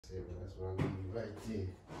That's what I need right there.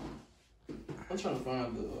 I'm trying to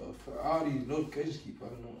find the for all these notifications keep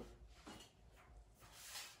popping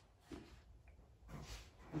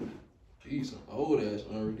on. These some old ass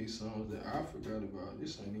unreleased songs that I forgot about.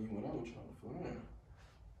 This ain't even what I was trying to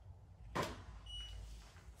find.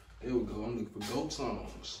 There we go. I'm looking for GOAT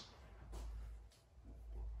songs.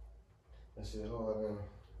 That shit hard,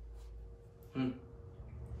 man.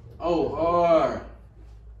 Oh, hard.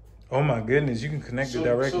 Oh my goodness, you can connect it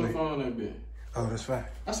directly. Show the phone that bit. Oh, that's fine.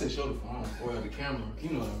 I said show the phone or the camera.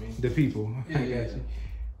 You know what I mean? The people. Yeah, I got you.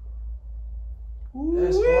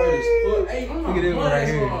 That's hard as fuck. Hey, I'm Look at this one right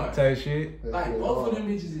here. Hard. Type shit. Like both of them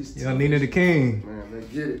bitches is Young Nina the King. Man, let's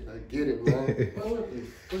get it. Let's get it, man. What the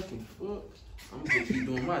fucking fuck? I'm gonna keep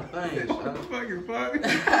doing my thing. What the fucking fuck?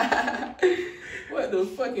 What the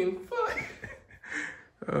fucking fuck?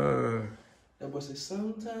 That boy said,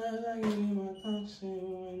 sometimes I get in my thoughts and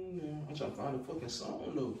wonder. I'm trying to find a fucking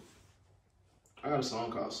song though. I got a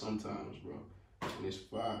song called Sometimes, bro. And it's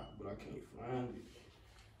fire, but I can't find it.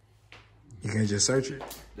 You can just search it.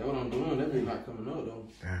 That's what I'm doing. That be not coming up though.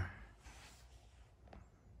 Yeah.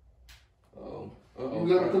 You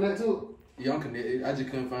never connect to it? Yeah, I'm connected. I just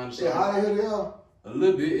couldn't find the song. Yeah, how the hell they are? A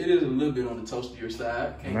little bit. It is a little bit on the toastier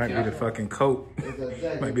side. It might be the fucking coat.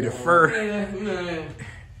 Exactly. Might be the fur. Yeah, you know what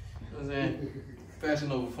I'm saying?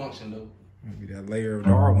 Fashion over function though. Might be that layer of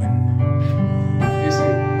Darwin. You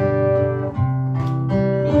see?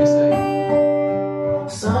 What do you say?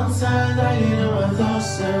 Sometimes I get in my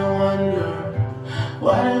thoughts and wonder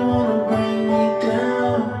why they wanna bring me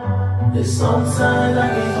down. And sometimes I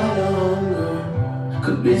can't find the hunger,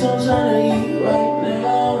 'cause bitch I'm tryna eat right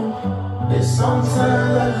now. And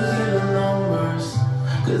sometimes I just get the numbers,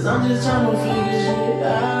 'cause I'm just tryna figure shit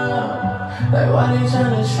out. Like why they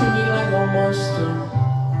tryna treat me like a monster?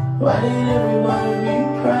 Why didn't everybody be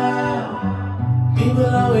proud? People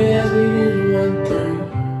always ask me this one thing,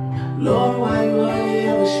 Lord, why you hardly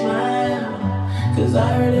ever smile? 'Cause I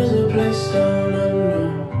heard there's a place down under,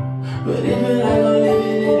 but if it like I'm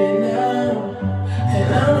living in it now, and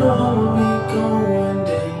I know I'ma be gone one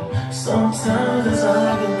day. Sometimes that's all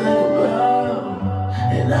I can think about,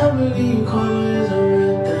 and I believe karma is a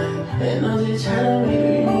real thing, and I'm just trying to make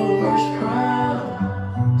the universe proud.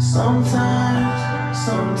 Sometimes,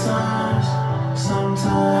 sometimes,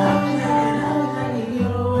 sometimes,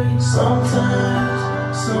 sometimes, sometimes,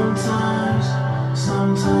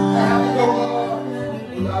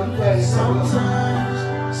 sometimes,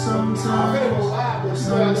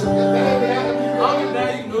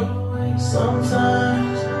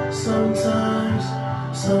 sometimes.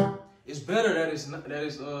 It's better that it's not, that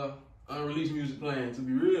it's unreleased music playing. To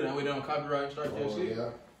be real, that way they don't copyright strike that shit.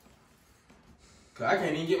 Yeah. Cause I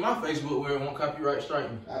can't even get my Facebook where it won't copyright strike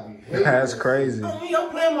me. That's crazy. I mean, I'm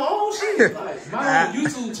playing my own shit. Like my own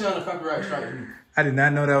YouTube channel copyright strike me. I did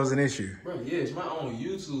not know that was an issue. Bro, yeah, it's my own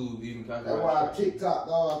YouTube even copyright. That's why strike. TikTok,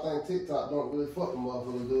 dog. I think TikTok don't really fuck them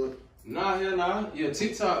motherfuckers, do it. Nah, hell nah. Yeah,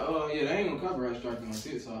 TikTok, yeah, they ain't gonna copyright strike you on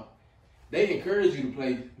TikTok. They encourage you to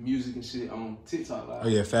play music and shit on TikTok Live. Oh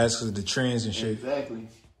yeah, fast because of the trends and shit. Exactly.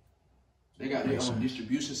 They got their own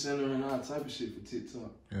distribution center and all type of shit for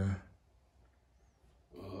TikTok. Yeah.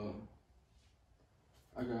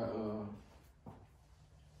 I got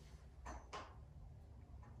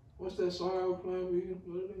what's that song I was playing with you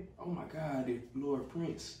the other day? Oh my God, the Lord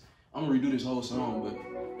Prince. I'm gonna redo this whole song, but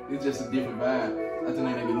it's just a different vibe. I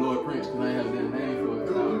think they be Lord Prince because I ain't have that name for it.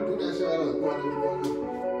 Do that shit out of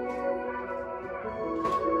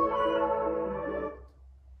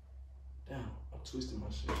Damn, I'm twisting my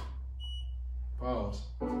shit. Pause.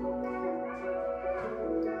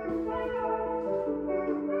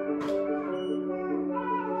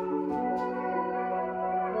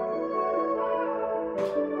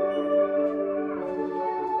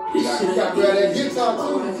 You got grab that guitar too.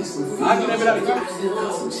 I can never let it go.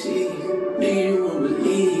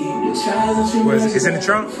 It's in the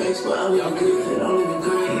trunk?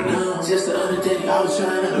 Just the other day I was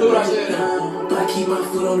trying to Look what I said. but I keep my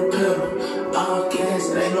foot on the pedal. All gas,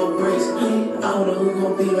 there ain't no brakes. I don't know who's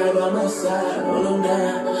gonna be right by my side when I'm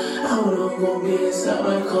down. I don't know who's gonna be inside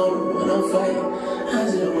my corner when I'm fighting. I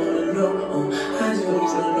just wanna know. I just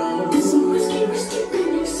wanna know. This some risky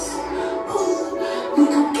business. We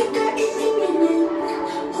gon' get that in a minute.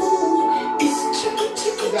 It's tricky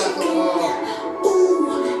got thing. some,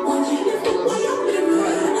 When you live the way I'm living.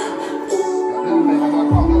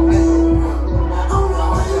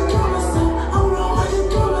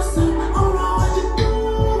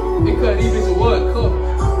 It cut even to what? Cook.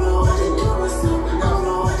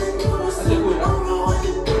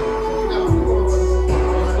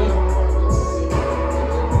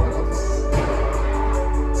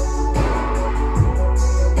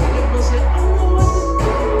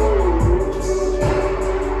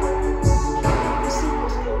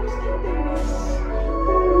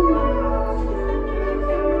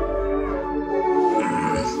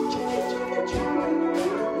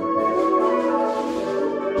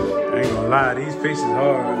 lie, these pictures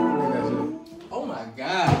hard. Oh my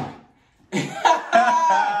god. This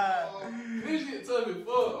shit tough as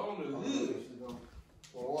fuck on the hood.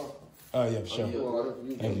 Oh yeah, for sure.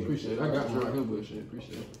 Thank you. Appreciate it. I got you right here, but shit.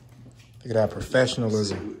 Appreciate it. Look at that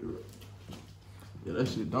professionalism. Yeah, that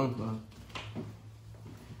shit dumb, man.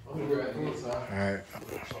 I'm gonna grab the inside. Alright.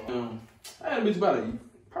 I had a bitch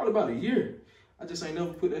probably about a year. I just ain't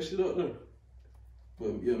never put that shit up there.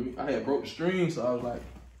 But yeah, I had broke the strings, so I was like,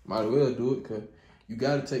 might as well do it, cause you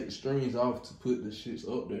gotta take the strings off to put the shits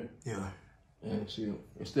up there. Yeah. And shit,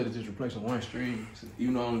 instead of just replacing one string,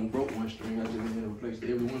 even though I only broke one string, I just went and replaced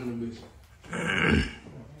every one of them bitches.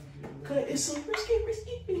 Cause it's some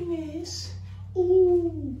risky business.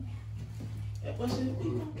 Ooh. That was it.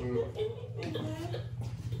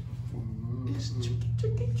 It's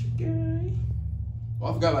tricky. Oh,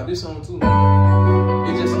 I forgot about this song too.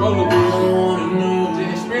 It just roll up.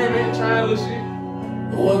 Just experiment, trying little shit.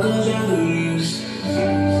 What comes after this?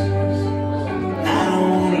 I don't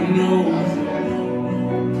wanna know.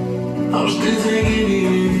 I'm still taking it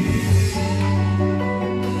in.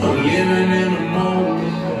 I'm living in the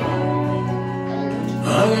moment. I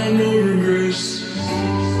got no regrets.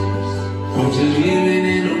 I'm just living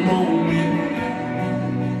in the moment.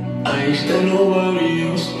 I ain't stuck nobody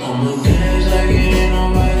else. I'ma dance like it ain't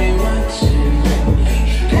nobody watching.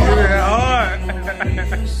 Look at that hard.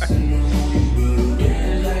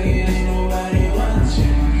 Dance like it ain't nobody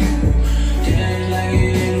watching. Dance like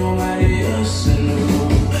it ain't nobody else in the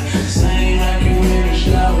room. Sing like you in the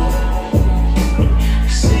shower.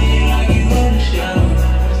 Sing like you in the shower.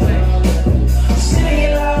 Sing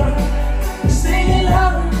it louder. Sing it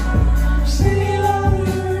louder. Sing it louder.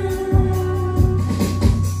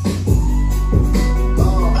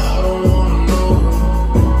 I don't wanna know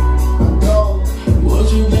what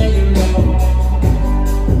you thinking about.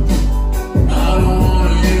 I don't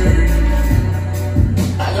wanna hear it.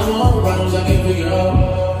 I got my own problems I can't figure out.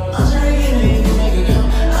 I'm trying to get it to make it count.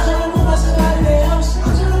 I'm trying to move myself out of their house. I'm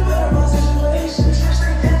trying to better my situation.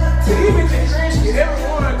 Even the Chris,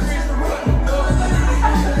 everyone, Chris the Rock.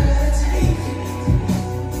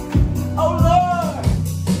 Oh Lord.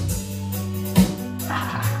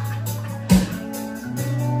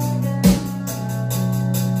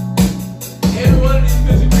 Every one of these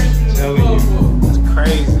bitches Christians Tell is you. for. It's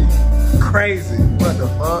crazy. Crazy. What the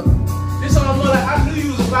fuck? This song more like I knew you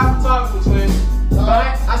was a fly photographer, twin. But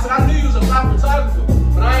I said I knew you was a fly photographer,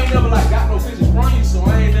 but I ain't never like got no pictures from you, so I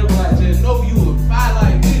ain't never like just know you would fly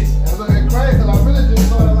like this. It's looking crazy, cause I really just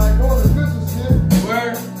started like going to Christmas shit.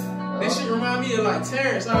 Where that shit remind me of like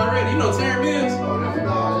Terrence already. You know Terrence Mills?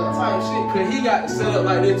 Type shit. Cause he got set up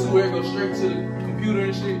like that too, where it goes straight to the computer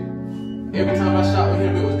and shit. Every time I shot with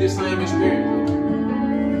him, it was this same experience.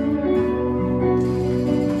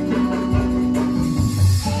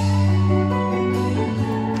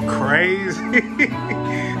 Crazy.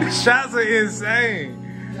 Shots are insane.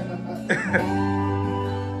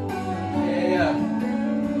 Yeah.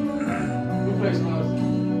 Who plays Mars?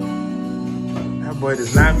 That boy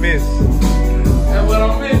does not miss. That's what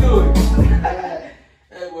I'm in doing.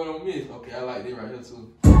 That's what I'm in. Okay, I like this right here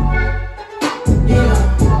too. Yeah.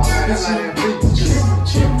 I like that beat.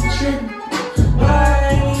 Trip. Why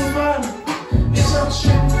ain't you fun? Bitch, I'm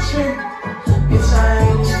trip. Bitch, I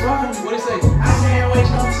ain't fun. What it say? I can't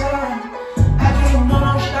waste no time. I can't know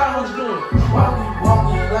no styles doing.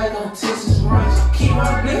 Walking like I'm Texas Rice. Keep my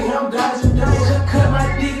blick, I'm dodging dice. I cut my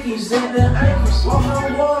dickies and the ankles. Walk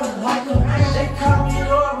on water like a man. They call me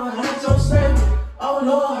Lord, but I ain't so savior. Oh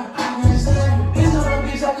Lord, I can't save it. It's on the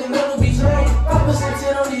beach, I can never be tamed. 5%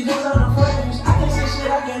 10 on these dudes on the frames. I can't see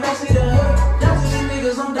shit, I cannot see the hood. Dodging these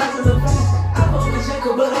niggas, I'm dodging the face. I fuck with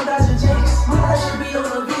Jacob, but I'm dodging Jakes. My life should be on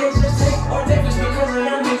a VHS tape. Or Davis because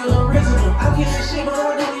I am nigga original. I'm getting shit, but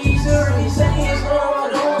I don't need zero. He said he is going on,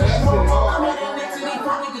 I don't want to smoke. I'm in that next to these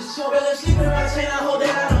phone niggas show. Better sleep in my chain, I hope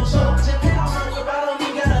that I don't show. Just pick out my whip, I don't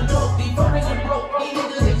even gotta know. These phone niggas broke, these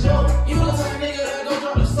niggas a joke. You the type of nigga that go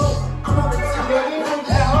drop the soap. I'm on the top, I'm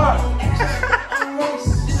that hard. I'm race,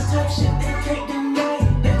 this the type shit they can't deny.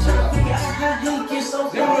 They try to figure out how he gets so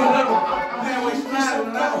far. They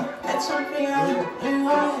try to figure out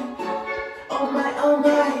why. Oh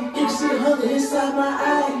my, you can see the hunger inside my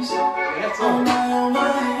eyes. Oh my,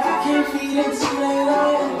 I can't feed into their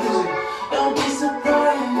lies. Don't be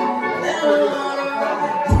surprised.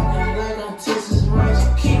 Like I'm Texas Rice.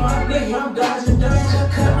 Keep my blick, I'm dodging dice. I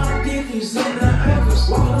cut my dickies in the ankles.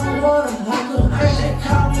 Walking on water like a ice. They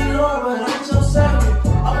call me Lord, but I'm so savior.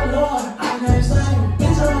 Oh Lord, I can't save it.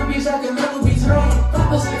 Bitch on the beach, I can never be tamed.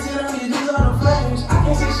 5% 10 on these dudes on the flames. I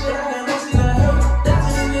can't see shit, I can't see the hate. That's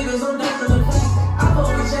the niggas, I'm dodging the face. I fuck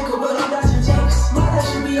with Jacob, but I'm dodging Jakes. My life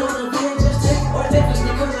should be on the VHS.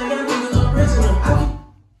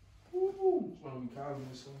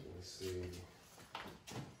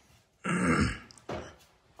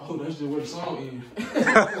 the song ends.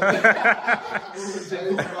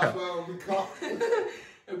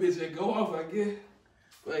 That bitch just go off, I guess.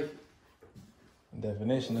 Like,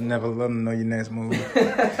 Definition of never let them know your next move.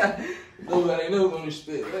 nobody ain't never gonna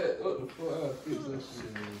respect that. What the fuck? I'll fix that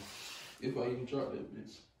shit. If I even drop that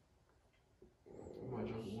bitch. I might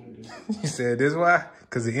drop it one day. You said this why?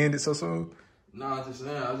 Cause it ended so soon? Nah, I'm just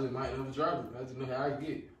saying, I just might never drop it. I just know how I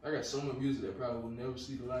get. I got so much music that probably will never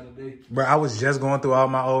see the light of day. Bro, I was just going through all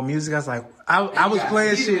my old music. I was like, I was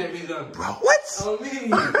playing shit. Bro, what? I mean,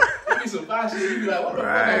 give me some fire shit. You be like, what the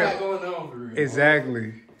fuck I got going on for real?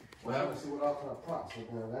 Exactly. Well, I see what all kind of props. Man.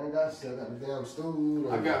 I ain't got shit. I got the damn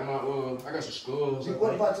stool. I got my, I got some scores.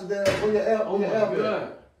 What about your damn, where your amp? Oh my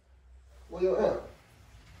God. Where your amp?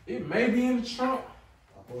 It may be in the trunk.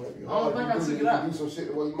 I don't think I took it out. Do some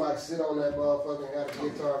shit where you might sit on that motherfucker and have a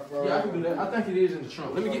guitar from. Yeah, I can do that. I think it is in the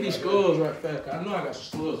trunk. Let me get these scores right fast. I know I got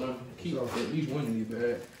some scores on. Keep at least one of these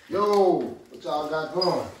bad. Yo, what y'all got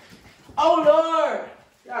going? Oh Lord!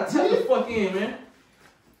 Y'all tell the fuck in, man.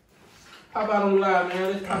 Pop out on the live,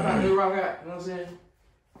 man. Let's pop out and rock out. You know what I'm saying?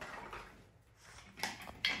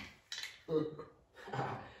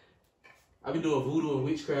 I be doing voodoo and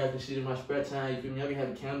witchcraft and shit in my spare time. You feel me? I be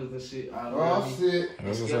having candles and shit. Oh shit!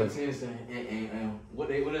 And skeletons and what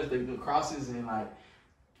else they do? Crosses and like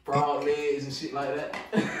frog legs and shit like that.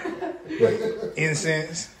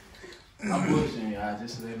 Incense. I'm bullshitting y'all.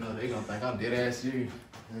 Just so they know they gonna think I'm dead ass serious.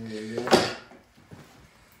 Yeah.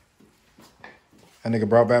 That nigga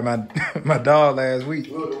brought back my dog last week.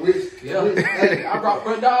 Look, the witch. Yeah. Hey, I brought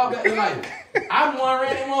my dog back to life. I'm the one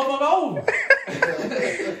ran that motherfucker over.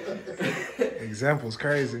 Example's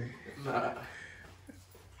crazy. Nah.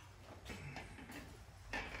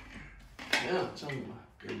 Yeah, tell me my.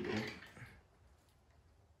 There you go.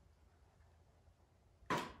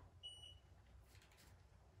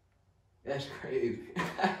 That's crazy.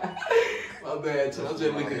 My bad, too. I'm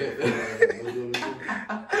just looking at that.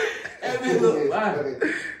 That bitch look fine.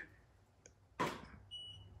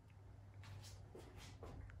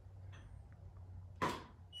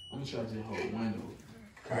 I'm trying to just hold one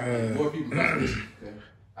though. More people got this one. Okay?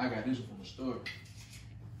 I got this one from the store.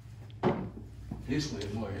 This one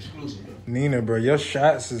is more exclusive though. Nina, bro, your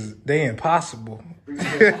shots they impossible. Them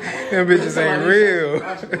bitches ain't real.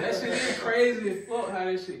 That shit is crazy as fuck how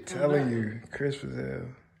that shit come Telling out. you, crisp as hell.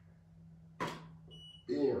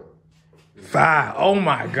 Yeah. 5. Oh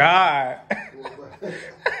my God.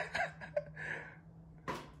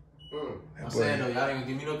 I'm saying though, y'all ain't gonna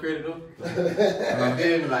give me no credit though.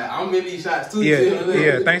 Like, I'm in these shots too.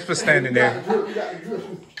 Yeah, thanks for standing there.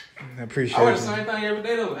 I appreciate I wear the it. same thing every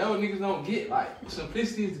day though. That's what niggas don't get. Like,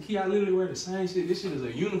 simplicity is the key. I literally wear the same shit. This shit is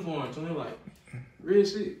a uniform. So they're like, real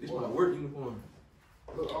shit. This is my work uniform.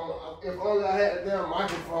 Look, if only I had a damn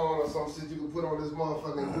microphone or some shit you could put on this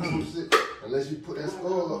motherfucker and do some shit. Unless you put that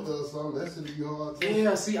skull up there or something, that should be hard too.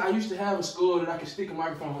 Yeah, see, I used to have a skull that I could stick a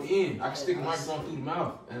microphone in. I could stick a microphone through the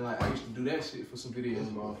mouth. And like, I used to do that shit for some videos. Yeah.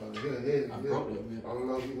 I broke that bitch. I don't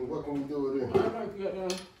know if you can, what can we do with it? Alright, you got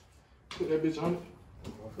down. Put that bitch on it.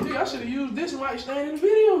 Yeah, I should have used this mic stand in the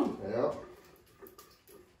video. Yeah.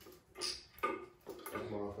 That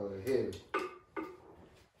motherfucker heavy.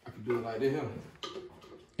 I could do it like this, huh?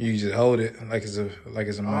 You just hold it like it's a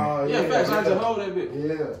mic. Yeah, facts. I just hold that bitch.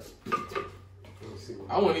 Yeah.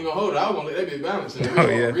 I wouldn't even hold it. I want to let that bitch balance. Oh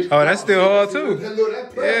yeah. Oh, that's still hard too.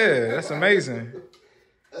 That Yeah, that's amazing.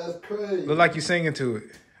 That's crazy. Look like you singing to it.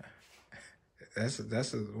 That's a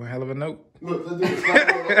one hell of a note. Look, let's do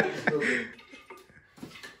the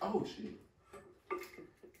Oh shit.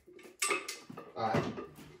 Alright. I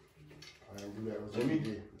didn't do that. Let me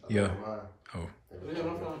do. Yeah. Oh. Yeah,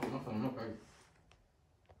 my phone, my pocket.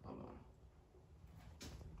 Hold on.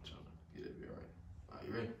 Trying to get it right. Alright,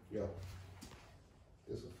 you ready? Yeah.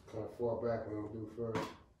 This is kind of far back. I'm gonna do first.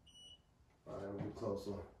 Alright, I'm gonna do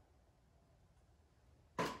closer.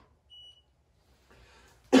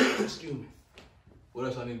 Excuse me. What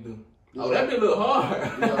else I need to do? Oh, that bit look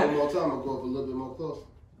hard. You got one more time. I'm gonna go up a little bit more closer.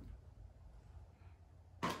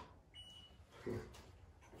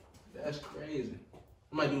 That's crazy.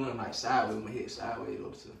 I might do nothing like sideways, my head sideways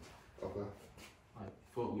or something. Okay. Like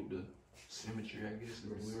fuck with the symmetry, I guess. Is the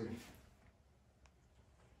word.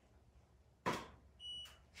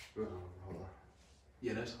 Hold on.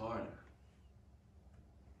 Yeah, that's harder.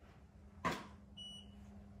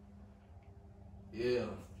 Yeah,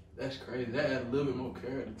 that's crazy. That adds a little bit more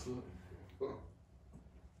character to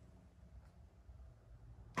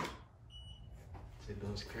it. Shit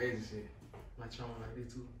doing some crazy shit. Might try one like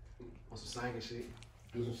this too. On some singing shit.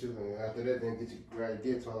 Do some shit, and after that, then get you grab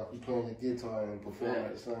your guitar. You playing your guitar and perform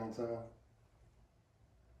at the same time.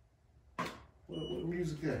 What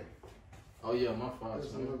music at? Oh yeah, my fault.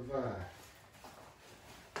 That's another vibe.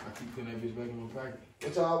 I keep putting that bitch back in my pocket.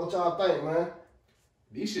 What y'all think, man?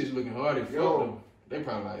 These shits looking hard as fuck though. They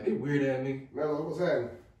probably like, they weird ass nigga. Mello, what's happening?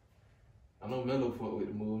 I know Mello fuck with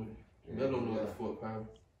the movement. Mello know what the fuck power.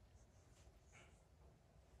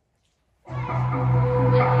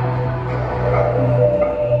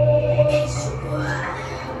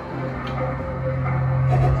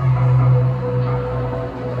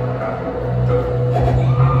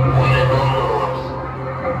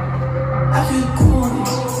 I feel good.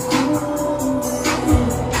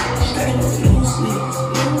 Starting to feel sleep.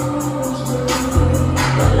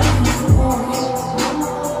 My life is moving.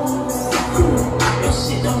 Your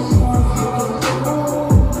shit don't move.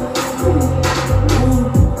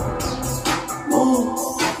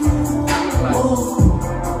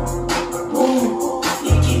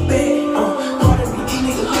 You keep back. Harder than me. These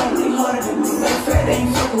niggas harder than me. Matter of fact, they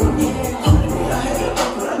ain't fucking with me. Harder than me. I had it up,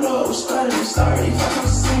 but I know it was starting. Sorry if I don't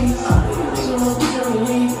see.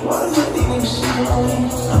 Why the fuck these niggas shit on me?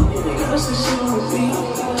 I'm even gonna say shit on the beat.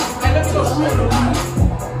 Hey, let me go straight on live.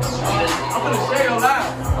 I'm gonna straight on live.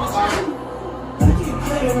 I keep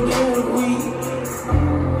playing every day of the week.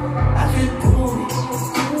 I feel groovy.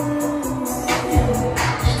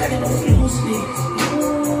 Stacking on feel sleep.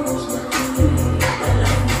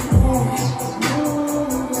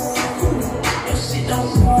 Your shit don't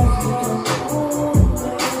move.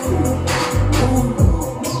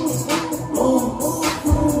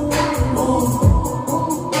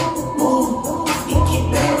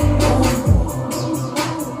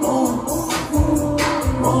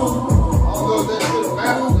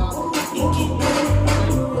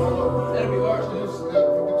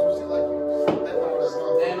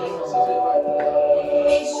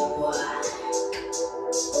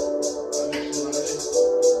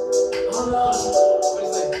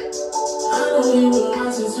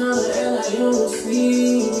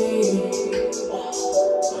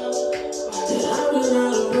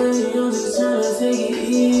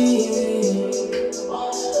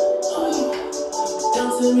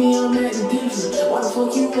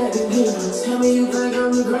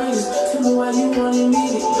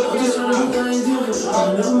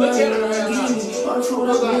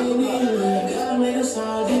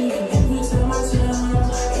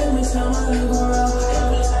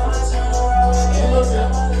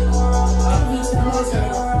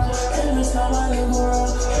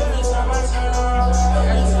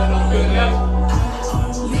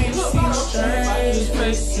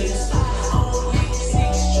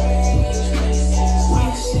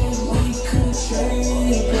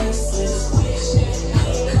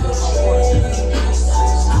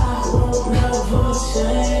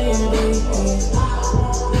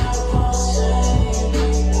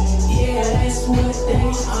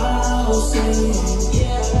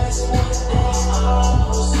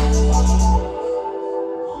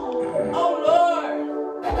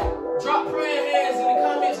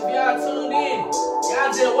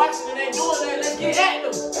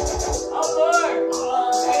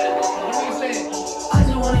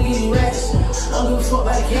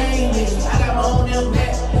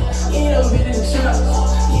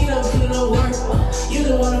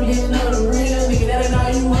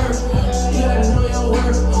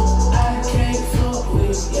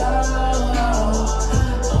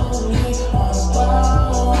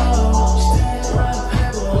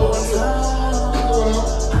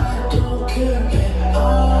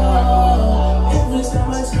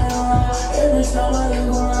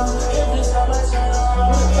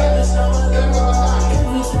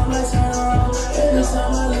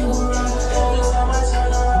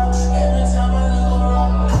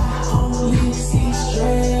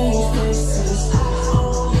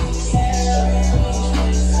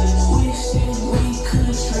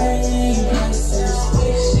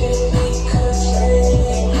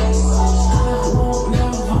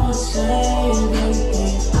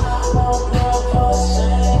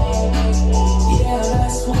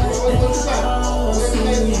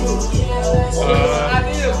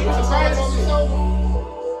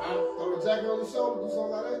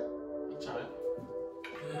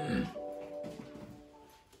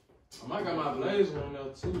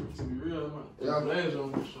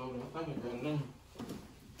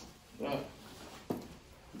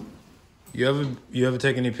 You ever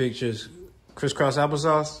take any pictures crisscross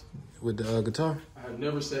applesauce with the guitar? I have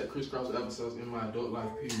never sat crisscross applesauce in my adult life,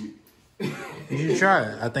 period. You should try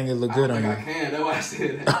it. I think it look good on you. I can. That's why I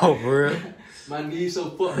said that. Oh, for real? My knees so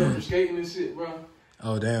fucked up from skating and shit, bro.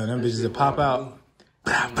 Oh, damn. Them bitches that pop out.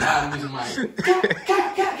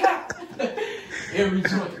 Every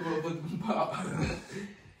joint motherfucking pop.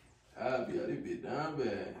 I'll be out this bitch down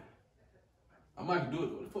bad. I might do it.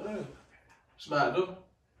 What the fuck that is? Slide though.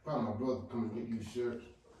 Probably my brother come and get you shirts.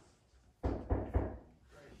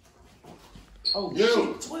 Oh Yo.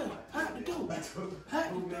 shit, 12. Hot to go. Hot to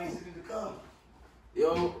go.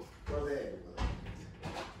 Yo.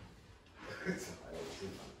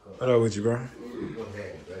 What up with you, bro? Go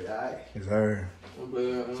ahead, bro. All right. It's her.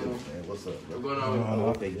 What's up, bro? What's going on?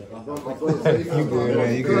 You good,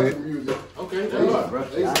 man? You good? Okay,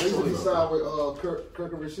 They used to be signed with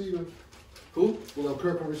Kirk and Rashida. Who? You know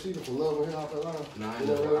Kirk and Rashida from Love and Hip Hop Atlanta. Nah, I You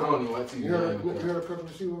don't know, know what TV. You heard of Kirk and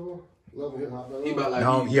Rashida before? Love and Hip Hop Atlanta. He about like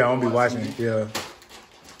No, yeah, I don't be watching it. Yeah.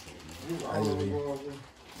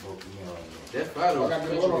 That's fire though. I got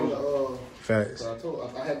them one on the Facts.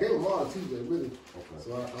 so I had gave them all a TJ really. So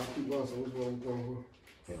I'll keep going. So which one we going for?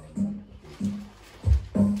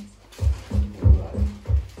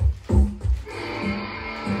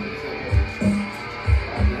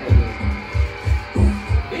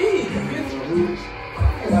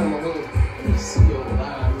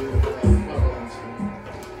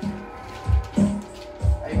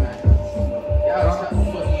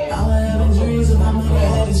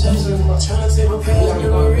 Trying to take my past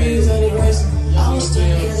memories and erase them. I was stuck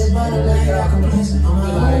at the bottom, now I can place it. On my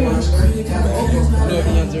own, I'm screaming, got the open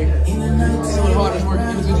Some of the hardest work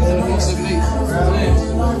individuals in the 178.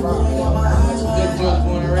 Just George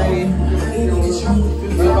born and raised.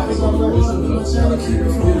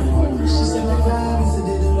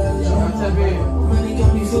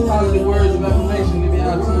 Positive words of affirmation if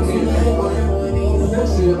y'all tune in.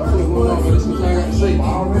 Let's see what's going on, but this is what I got to say.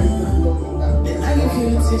 I can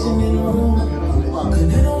feel attention in the room.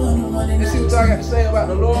 Let's see what I got to say about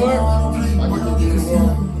the Lord. Let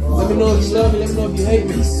me know if you love me. Let me know if you hate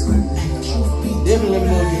me. Definitely let me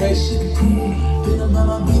know if you hate me. Been about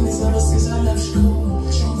my business ever since I left school.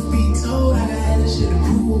 Truth be told, I got had this shit to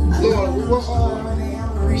prove. Lord,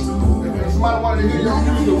 somebody wanted to hear your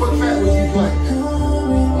music. What track would you play?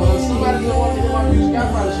 Somebody that wants to hear my music, I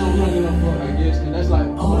probably shouldn't play enough for, I guess. And that's like,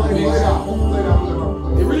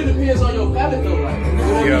 it really depends on your palette though. Like,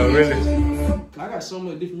 Yeah, really. I got so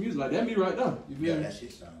much different music. Like, that me right now. You feel me? That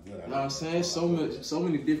shit sound good. You know what I'm saying? So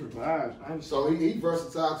many different vibes. So he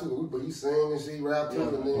versatile too, but he sing and she rap too,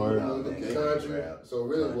 and then country. So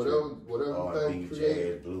really, whatever you think,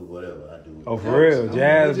 jazz, blues, whatever I do. Oh, for real?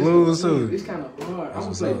 Jazz, blues, too. It's kind of hard. I'm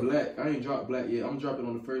gonna say black. I ain't dropped black yet. I'm dropping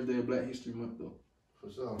on the first day of Black History Month though. For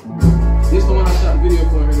sure. This the one I shot the video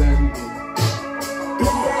for her last weekend.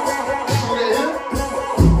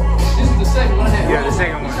 This is the second one I had. Yeah, the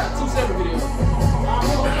second one. I shot 2 separate videos.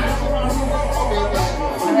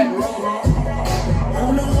 I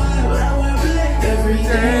don't know why, but I wear black every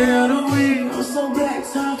day of the week. I'm so black,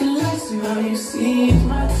 talking lights, and all you see is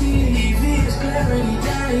my TV. It's clarity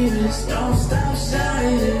diving, don't stop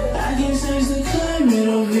shining. I can change the climate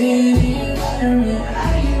of any environment.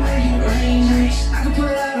 I can make it rain, I can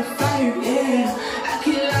put out a fire, yeah. I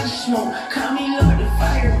can light the smoke, call me Lord the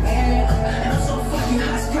Fire, man. And I'm so fucking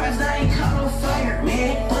hot, surprised I ain't caught no fire,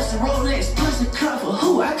 man. Plus the Rolex, plus the cover,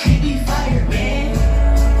 who I can't be fired, man.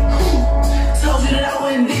 Told you that I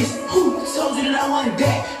wasn't this, who told you that I wasn't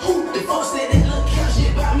that, who the folks said that look count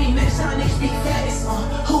shit about me, next time they speak facts,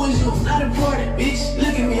 who is you, not important, bitch,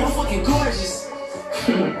 look at me, I'm fucking gorgeous.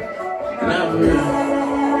 Not real,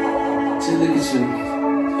 just look at you,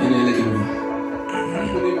 and then look at me.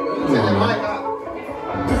 Take that mic out.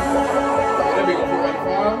 That be gonna put right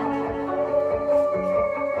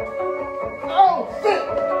Oh,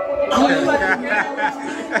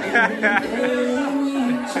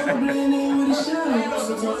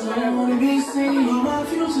 Sometimes I wanna be seen, but my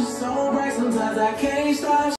future's so bright, sometimes I can't stop.